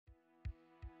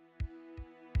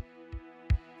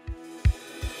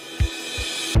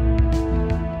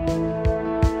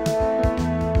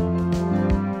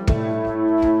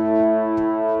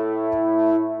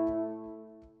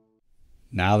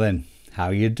Now then, how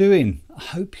are you doing? I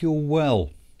hope you're well.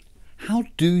 How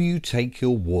do you take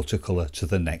your watercolour to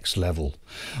the next level?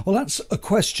 Well, that's a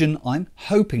question I'm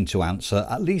hoping to answer,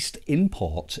 at least in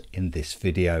part, in this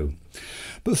video.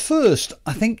 But first,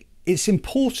 I think it's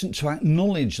important to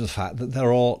acknowledge the fact that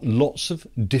there are lots of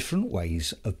different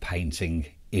ways of painting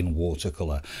in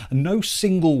watercolour, and no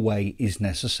single way is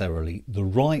necessarily the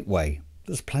right way.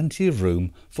 There's plenty of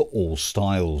room for all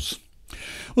styles.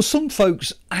 Well, some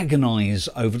folks agonise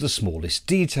over the smallest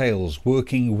details,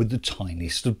 working with the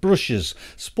tiniest of brushes,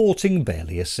 sporting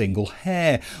barely a single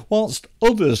hair, whilst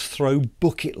others throw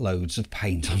bucket loads of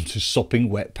paint onto sopping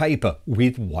wet paper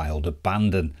with wild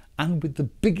abandon and with the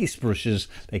biggest brushes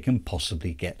they can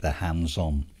possibly get their hands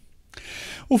on.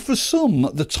 Well, for some,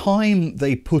 the time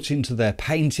they put into their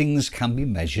paintings can be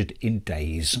measured in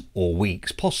days or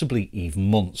weeks, possibly even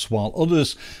months, while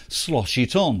others slosh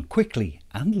it on quickly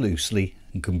and loosely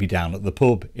and can be down at the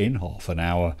pub in half an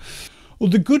hour. Well,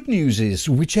 the good news is,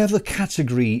 whichever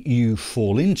category you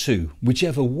fall into,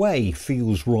 whichever way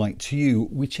feels right to you,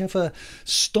 whichever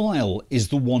style is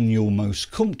the one you're most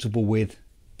comfortable with,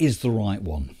 is the right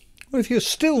one. Well, if you're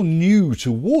still new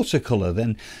to watercolour,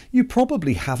 then you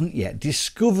probably haven't yet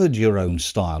discovered your own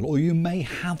style, or you may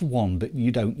have one but you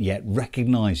don't yet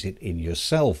recognise it in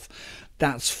yourself.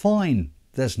 That's fine,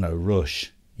 there's no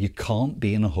rush. You can't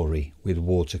be in a hurry with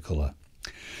watercolour.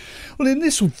 Well, in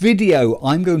this video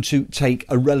I'm going to take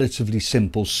a relatively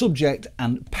simple subject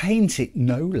and paint it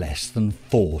no less than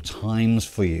 4 times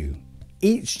for you.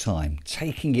 Each time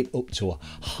taking it up to a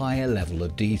higher level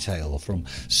of detail, from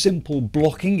simple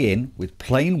blocking in with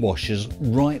plain washes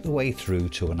right the way through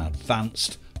to an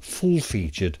advanced,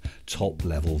 full-featured,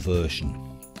 top-level version.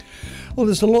 Well,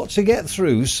 there's a lot to get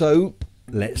through, so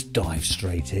let's dive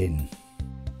straight in.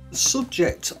 The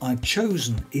subject I've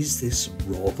chosen is this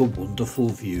rather wonderful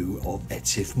view of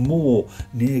Etif Moor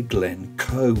near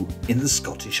Glencoe in the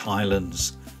Scottish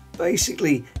Highlands.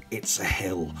 Basically, it's a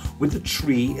hill with a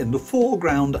tree in the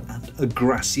foreground and a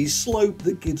grassy slope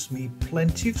that gives me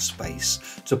plenty of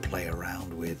space to play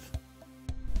around with.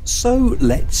 So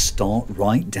let's start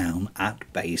right down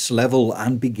at base level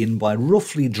and begin by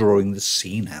roughly drawing the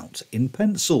scene out in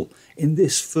pencil. In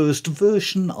this first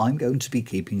version, I'm going to be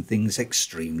keeping things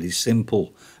extremely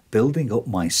simple, building up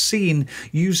my scene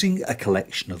using a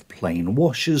collection of plain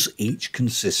washes, each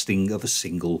consisting of a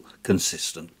single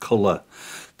consistent colour.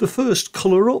 The first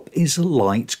colour up is a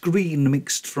light green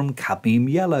mixed from cadmium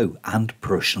yellow and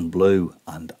Prussian blue,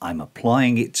 and I'm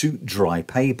applying it to dry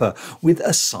paper with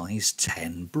a size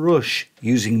 10 brush,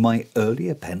 using my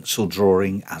earlier pencil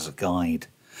drawing as a guide.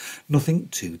 Nothing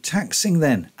too taxing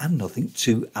then, and nothing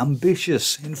too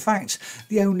ambitious. In fact,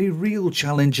 the only real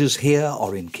challenges here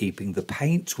are in keeping the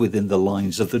paint within the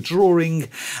lines of the drawing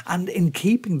and in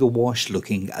keeping the wash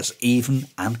looking as even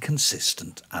and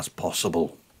consistent as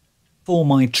possible. For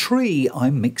my tree,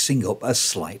 I'm mixing up a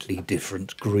slightly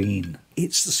different green.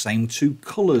 It's the same 2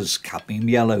 colours, cadmium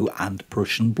yellow and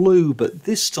Prussian blue, but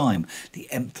this time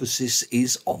the emphasis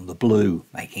is on the blue,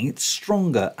 making it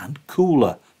stronger and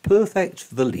cooler. Perfect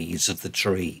for the leaves of the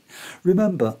tree.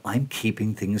 Remember, I'm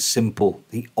keeping things simple.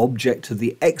 The object of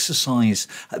the exercise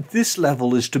at this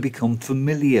level is to become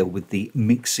familiar with the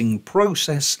mixing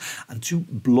process and to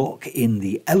block in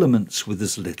the elements with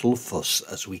as little fuss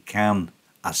as we can.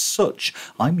 As such,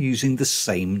 I'm using the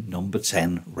same number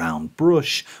 10 round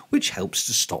brush, which helps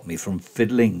to stop me from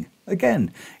fiddling.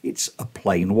 Again, it's a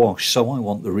plain wash, so I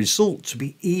want the result to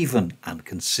be even and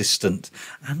consistent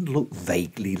and look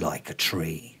vaguely like a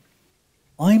tree.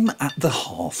 I'm at the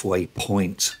halfway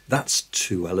point. That's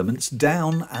 2 elements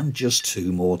down and just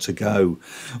 2 more to go.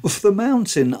 For the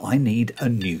mountain, I need a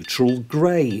neutral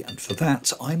grey, and for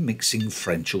that I'm mixing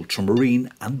French ultramarine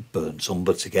and burnt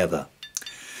umber together.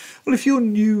 Well, if you're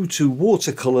new to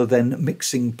watercolour, then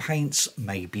mixing paints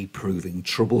may be proving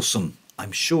troublesome.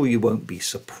 I'm sure you won't be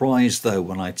surprised though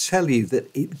when I tell you that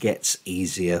it gets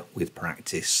easier with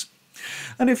practice.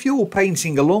 And if you're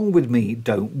painting along with me,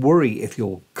 don't worry if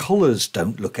your colours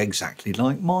don't look exactly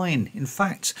like mine. In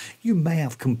fact, you may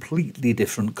have completely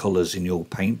different colours in your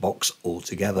paint box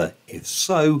altogether. If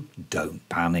so, don't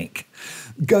panic.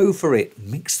 Go for it,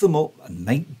 mix them up and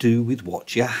make do with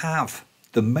what you have.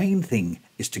 The main thing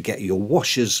is to get your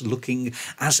washes looking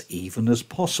as even as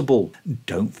possible.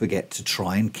 Don't forget to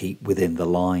try and keep within the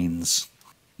lines.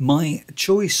 My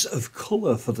choice of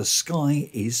colour for the sky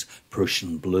is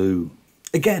Prussian blue.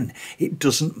 Again, it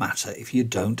doesn't matter if you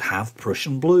don't have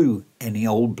Prussian blue. Any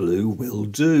old blue will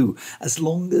do, as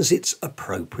long as it's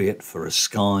appropriate for a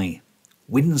sky.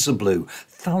 Windsor blue,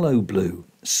 phthalo blue,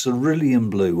 cerulean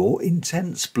blue or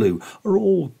intense blue are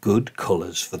all good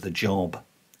colours for the job.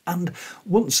 And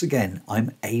once again,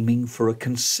 I'm aiming for a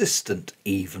consistent,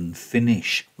 even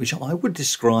finish, which I would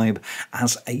describe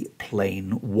as a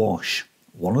plain wash.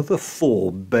 One of the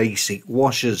 4 basic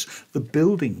washes, the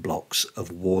building blocks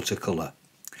of watercolour.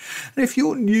 And if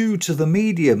you're new to the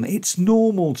medium, it's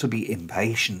normal to be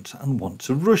impatient and want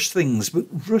to rush things, but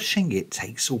rushing it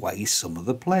takes away some of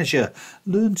the pleasure.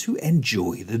 Learn to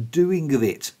enjoy the doing of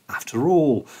it. After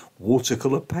all,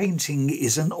 watercolour painting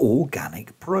is an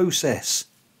organic process.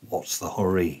 What's the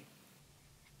hurry?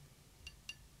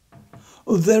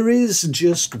 There is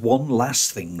just one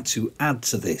last thing to add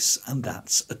to this, and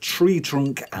that's a tree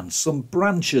trunk and some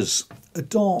branches. A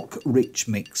dark, rich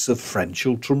mix of French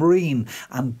ultramarine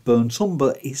and burnt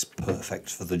umber is perfect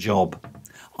for the job.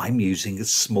 I'm using a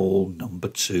small number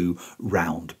 2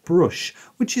 round brush,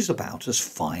 which is about as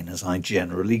fine as I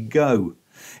generally go.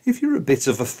 If you're a bit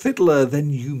of a fiddler, then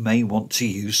you may want to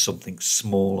use something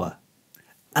smaller.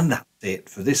 And that's it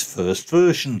for this first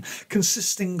version,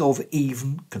 consisting of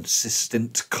even,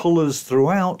 consistent colours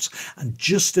throughout and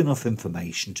just enough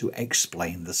information to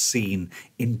explain the scene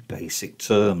in basic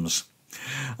terms.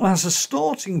 And as a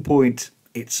starting point,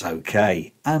 it's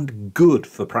okay and good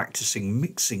for practicing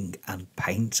mixing and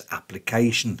paint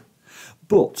application.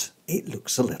 But it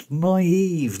looks a little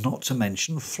naive, not to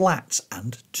mention flat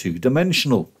and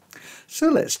two-dimensional. So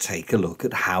let's take a look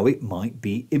at how it might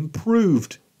be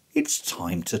improved. It's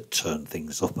time to turn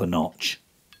things up a notch.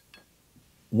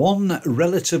 One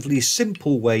relatively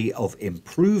simple way of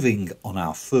improving on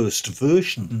our first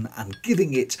version and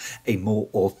giving it a more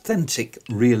authentic,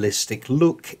 realistic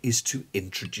look is to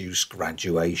introduce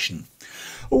graduation.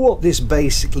 What this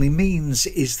basically means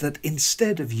is that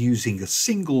instead of using a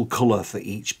single colour for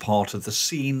each part of the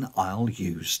scene, I'll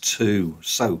use 2.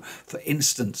 So, for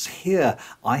instance, here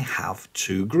I have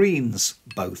 2 greens.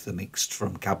 Both are mixed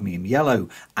from cadmium yellow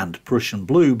and Prussian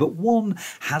blue, but one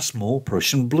has more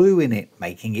Prussian blue in it,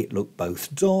 making it look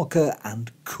both darker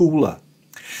and cooler.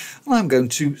 And I'm going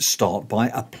to start by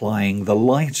applying the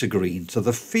lighter green to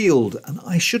the field, and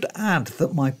I should add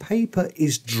that my paper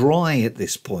is dry at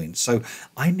this point, so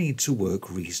I need to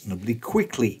work reasonably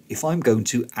quickly if I'm going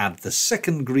to add the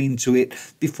second green to it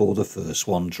before the first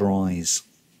one dries.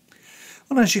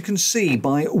 And as you can see,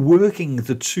 by working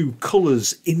the 2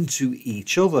 colours into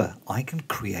each other, I can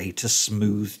create a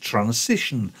smooth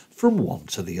transition from one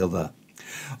to the other.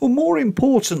 Or more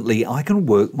importantly, I can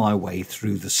work my way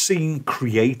through the scene,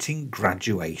 creating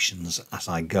graduations as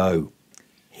I go.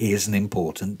 Here's an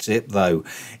important tip though.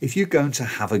 If you're going to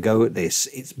have a go at this,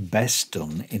 it's best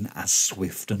done in as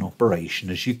swift an operation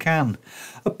as you can.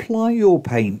 Apply your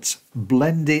paint,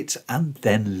 blend it, and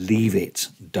then leave it.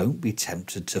 Don't be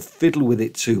tempted to fiddle with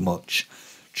it too much.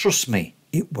 Trust me,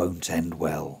 it won't end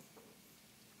well.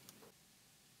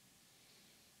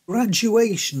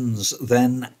 Graduations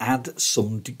then add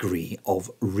some degree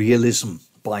of realism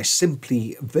by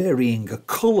simply varying a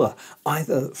colour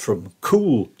either from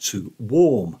cool to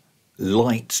warm,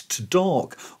 light to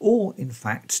dark, or in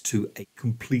fact to a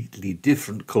completely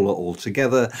different colour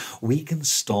altogether. We can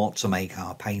start to make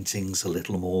our paintings a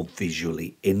little more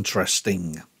visually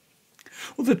interesting.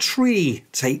 Well, the tree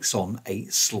takes on a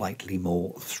slightly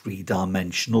more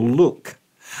 3-dimensional look,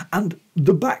 and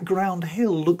the background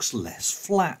hill looks less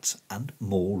flat and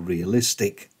more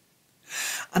realistic.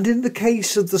 And in the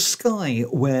case of the sky,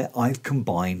 where I've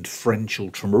combined French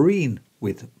ultramarine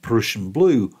with Prussian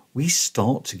blue, we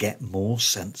start to get more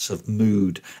sense of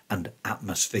mood and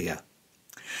atmosphere.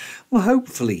 Well,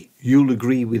 hopefully you'll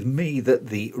agree with me that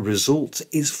the result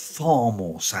is far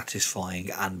more satisfying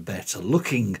and better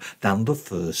looking than the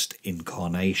first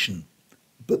incarnation.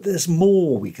 But there's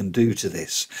more we can do to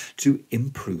this to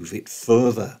improve it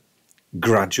further.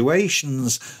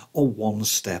 Graduations are one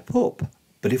step up,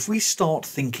 but if we start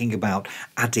thinking about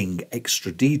adding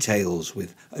extra details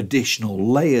with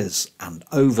additional layers and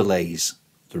overlays,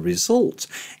 the result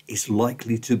is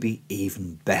likely to be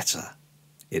even better.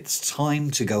 It's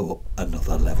time to go up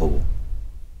another level.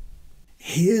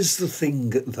 Here's the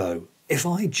thing though. If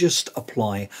I just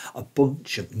apply a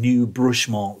bunch of new brush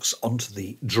marks onto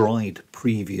the dried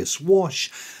previous wash,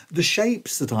 the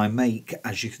shapes that I make,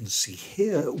 as you can see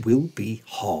here, will be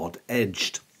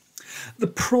hard-edged. The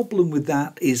problem with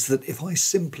that is that if I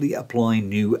simply apply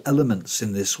new elements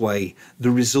in this way,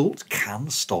 the result can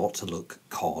start to look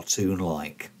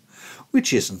cartoon-like,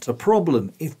 which isn't a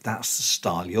problem if that's the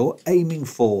style you're aiming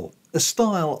for. A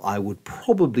style I would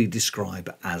probably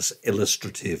describe as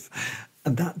illustrative.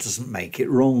 And that doesn't make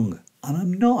it wrong. And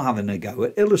I'm not having a go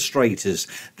at illustrators.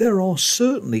 There are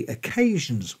certainly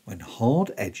occasions when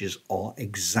hard edges are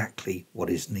exactly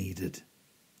what is needed.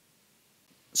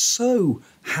 So,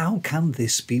 how can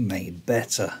this be made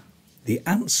better? The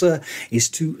answer is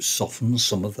to soften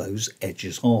some of those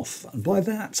edges off. And by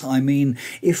that I mean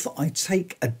if I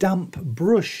take a damp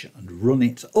brush and run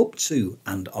it up to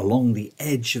and along the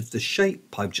edge of the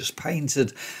shape I've just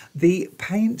painted, the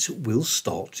paint will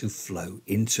start to flow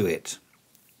into it.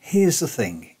 Here's the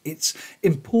thing, it's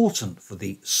important for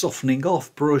the softening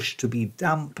off brush to be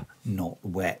damp, not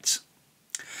wet.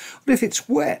 But if it's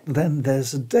wet, then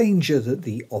there's a danger that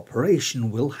the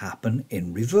operation will happen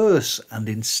in reverse, and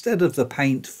instead of the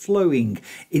paint flowing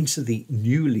into the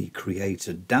newly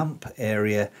created damp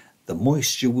area, the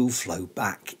moisture will flow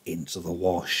back into the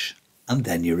wash, and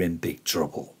then you're in big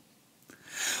trouble.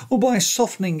 Well, by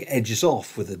softening edges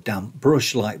off with a damp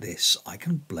brush like this, I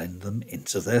can blend them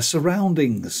into their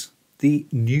surroundings. The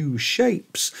new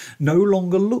shapes no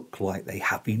longer look like they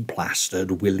have been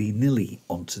plastered willy-nilly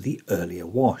onto the earlier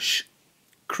wash.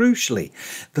 Crucially,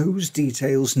 those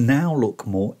details now look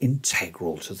more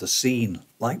integral to the scene,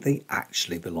 like they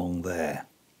actually belong there.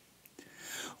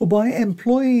 Well, by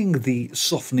employing the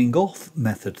softening off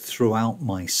method throughout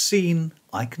my scene,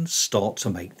 I can start to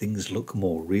make things look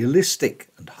more realistic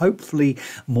and hopefully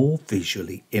more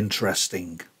visually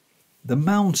interesting. The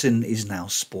mountain is now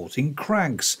sporting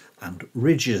crags and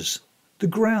ridges. The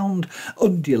ground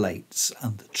undulates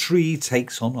and the tree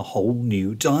takes on a whole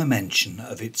new dimension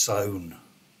of its own.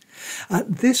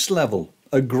 At this level,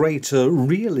 a greater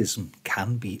realism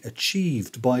can be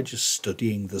achieved by just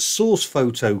studying the source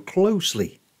photo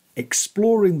closely,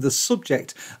 exploring the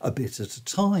subject a bit at a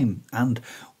time, and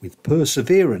with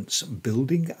perseverance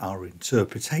building our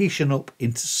interpretation up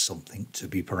into something to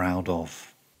be proud of.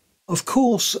 Of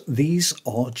course, these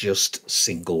are just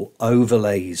single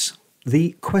overlays.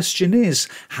 The question is,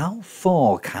 how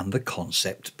far can the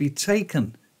concept be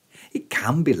taken? It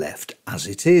can be left as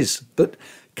it is, but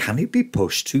can it be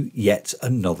pushed to yet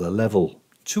another level?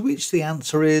 To which the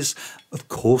answer is, of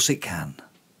course it can.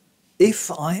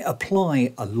 If I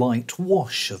apply a light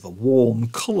wash of a warm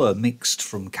colour mixed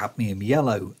from cadmium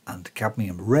yellow and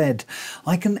cadmium red,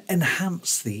 I can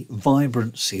enhance the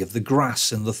vibrancy of the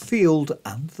grass in the field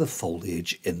and the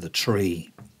foliage in the tree.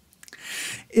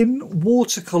 In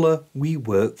watercolour we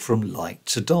work from light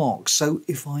to dark, so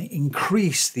if I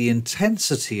increase the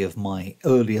intensity of my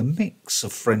earlier mix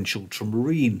of French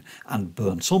ultramarine and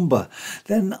burnt umber,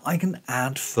 then I can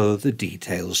add further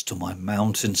details to my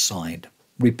mountainside,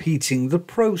 repeating the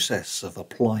process of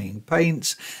applying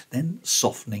paints, then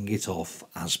softening it off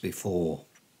as before.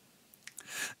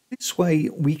 This way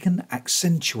we can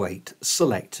accentuate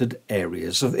selected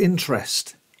areas of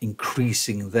interest,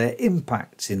 increasing their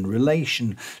impact in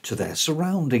relation to their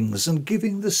surroundings and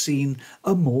giving the scene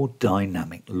a more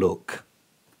dynamic look.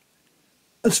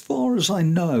 As far as I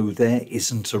know, there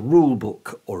isn't a rule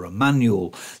book or a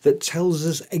manual that tells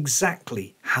us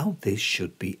exactly how this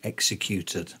should be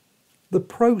executed. The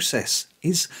process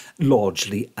is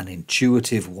largely an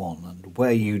intuitive one, and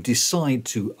where you decide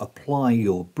to apply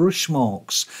your brush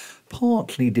marks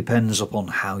partly depends upon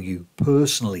how you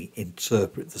personally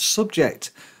interpret the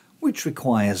subject, which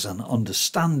requires an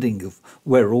understanding of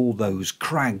where all those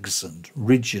crags and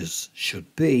ridges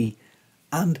should be,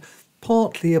 and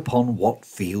partly upon what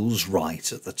feels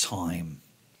right at the time.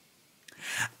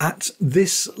 At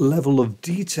this level of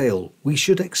detail, we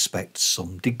should expect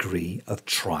some degree of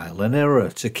trial and error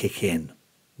to kick in.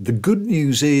 The good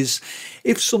news is,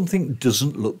 if something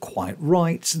doesn't look quite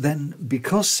right, then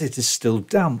because it is still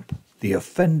damp, the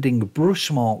offending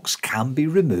brush marks can be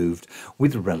removed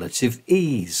with relative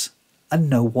ease, and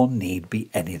no one need be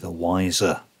any the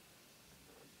wiser.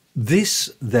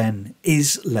 This, then,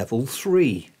 is level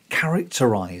 3.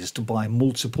 Characterised by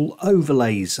multiple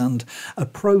overlays and a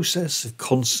process of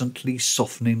constantly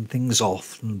softening things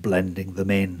off and blending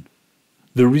them in.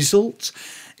 The result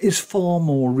is far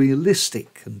more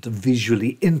realistic and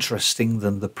visually interesting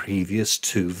than the previous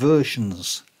two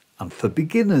versions, and for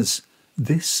beginners,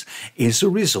 this is a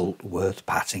result worth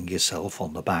patting yourself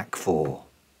on the back for.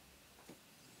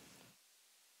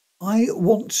 I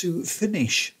want to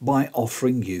finish by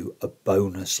offering you a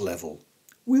bonus level.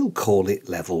 We'll call it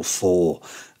level 4,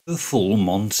 the full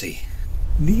Monty.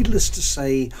 Needless to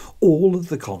say, all of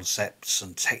the concepts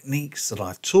and techniques that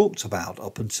I've talked about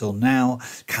up until now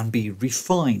can be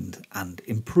refined and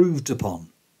improved upon.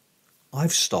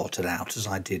 I've started out as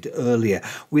I did earlier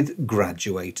with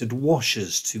graduated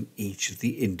washes to each of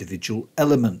the individual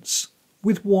elements.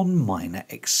 With one minor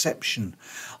exception,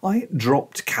 I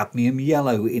dropped cadmium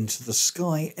yellow into the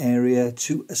sky area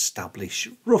to establish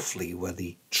roughly where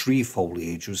the tree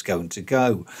foliage was going to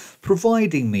go,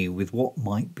 providing me with what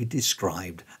might be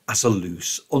described as a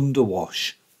loose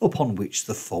underwash, upon which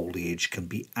the foliage can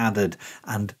be added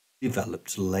and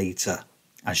developed later,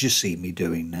 as you see me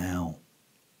doing now.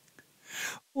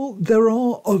 Well, there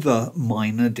are other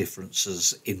minor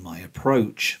differences in my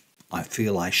approach. I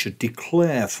feel I should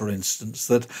declare, for instance,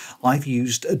 that I've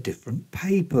used a different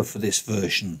paper for this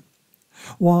version.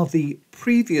 While the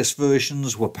previous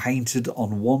versions were painted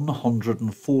on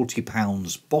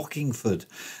 £140 Bockingford,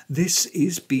 this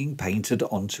is being painted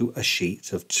onto a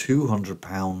sheet of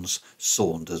 £200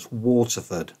 Saunders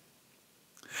Waterford.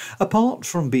 Apart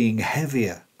from being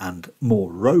heavier and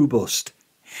more robust,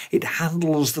 it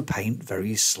handles the paint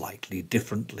very slightly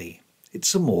differently.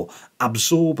 It's a more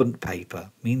absorbent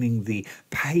paper, meaning the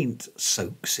paint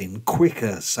soaks in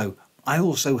quicker, so I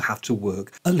also have to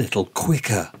work a little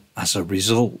quicker as a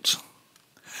result.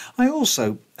 I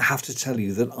also have to tell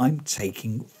you that I'm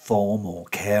taking far more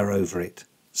care over it,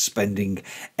 spending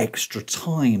extra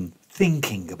time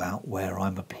thinking about where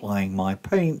I'm applying my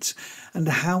paint and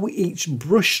how each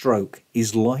brushstroke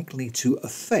is likely to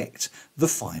affect the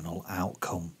final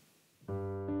outcome.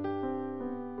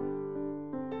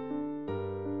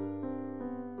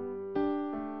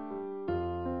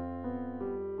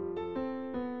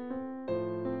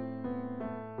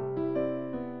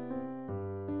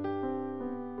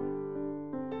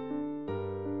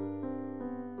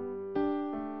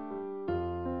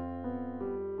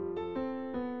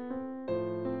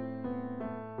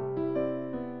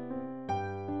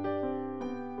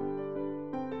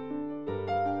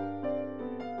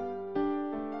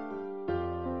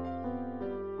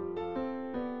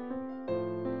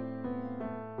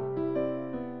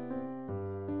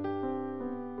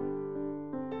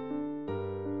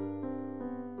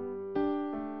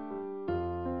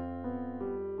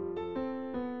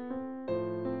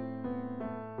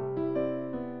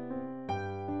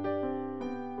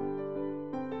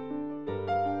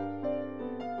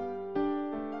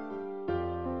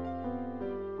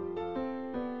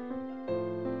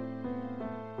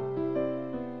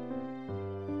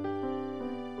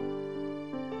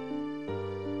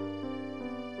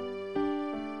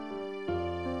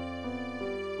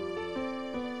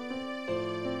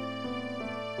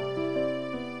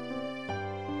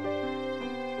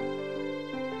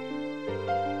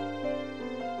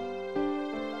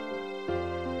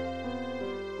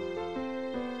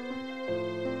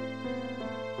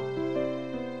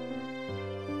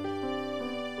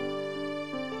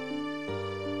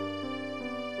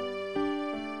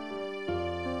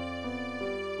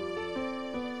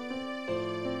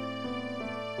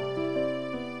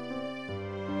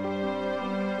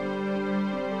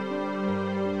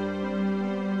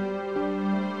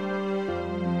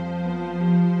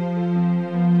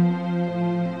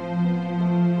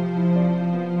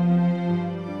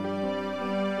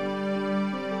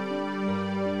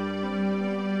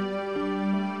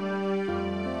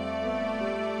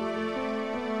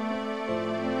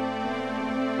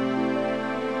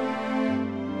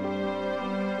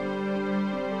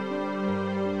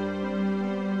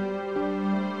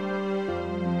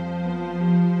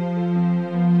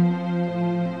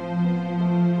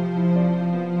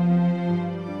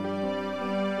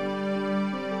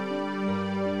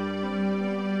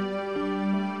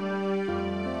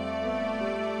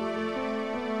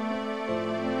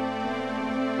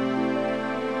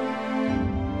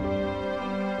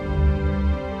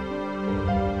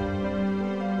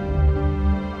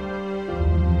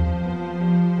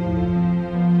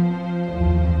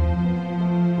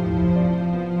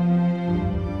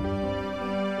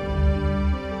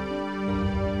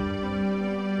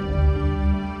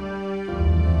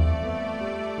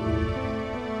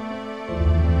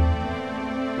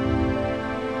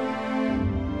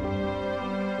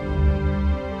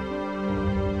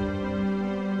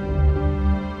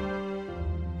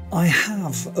 I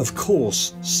have, of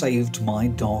course, saved my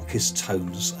darkest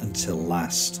tones until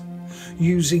last,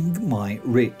 using my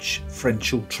rich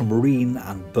French ultramarine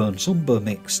and burnt umber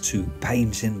mix to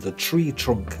paint in the tree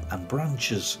trunk and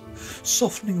branches,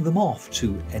 softening them off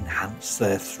to enhance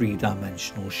their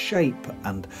three-dimensional shape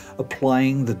and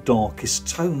applying the darkest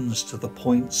tones to the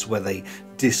points where they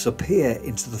disappear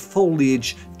into the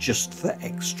foliage just for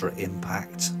extra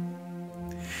impact.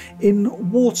 In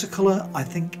watercolour, I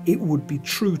think it would be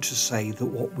true to say that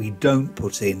what we don't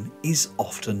put in is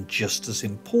often just as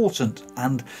important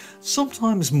and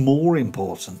sometimes more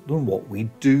important than what we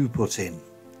do put in.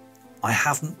 I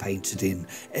haven't painted in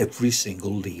every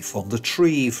single leaf on the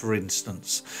tree, for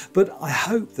instance, but I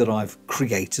hope that I've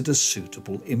created a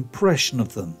suitable impression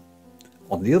of them.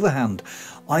 On the other hand,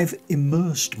 I've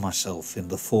immersed myself in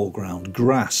the foreground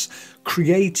grass,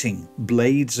 creating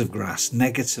blades of grass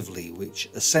negatively, which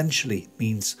essentially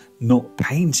means not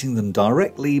painting them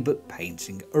directly but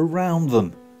painting around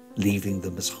them, leaving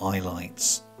them as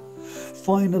highlights.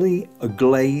 Finally, a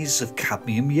glaze of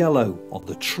cadmium yellow on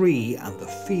the tree and the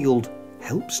field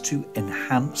helps to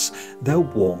enhance their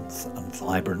warmth and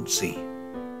vibrancy.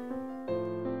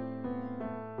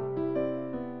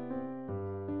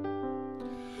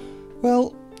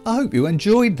 Well, I hope you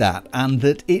enjoyed that and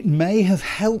that it may have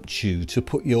helped you to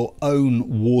put your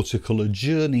own watercolour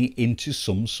journey into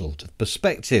some sort of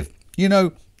perspective. You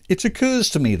know, it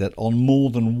occurs to me that on more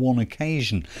than one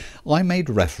occasion I made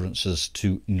references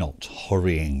to not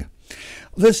hurrying.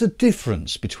 There's a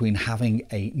difference between having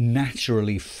a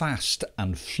naturally fast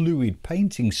and fluid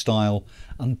painting style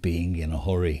and being in a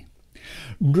hurry.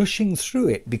 Rushing through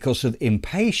it because of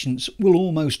impatience will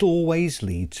almost always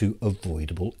lead to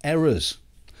avoidable errors.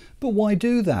 But why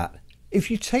do that?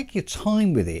 If you take your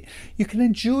time with it, you can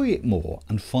enjoy it more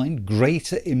and find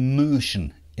greater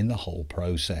immersion in the whole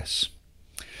process.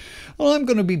 Well, I'm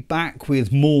going to be back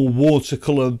with more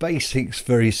watercolour basics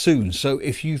very soon, so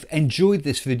if you've enjoyed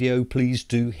this video, please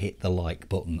do hit the like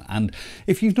button, and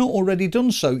if you've not already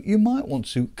done so, you might want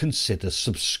to consider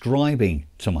subscribing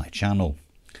to my channel.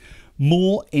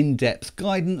 More in-depth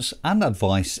guidance and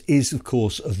advice is of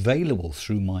course available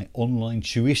through my online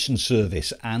tuition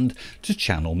service and to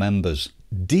channel members.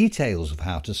 Details of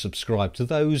how to subscribe to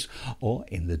those are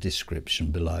in the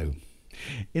description below.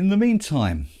 In the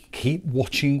meantime, keep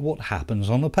watching what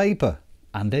happens on the paper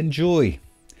and enjoy.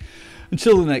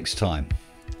 Until the next time,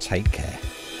 take care.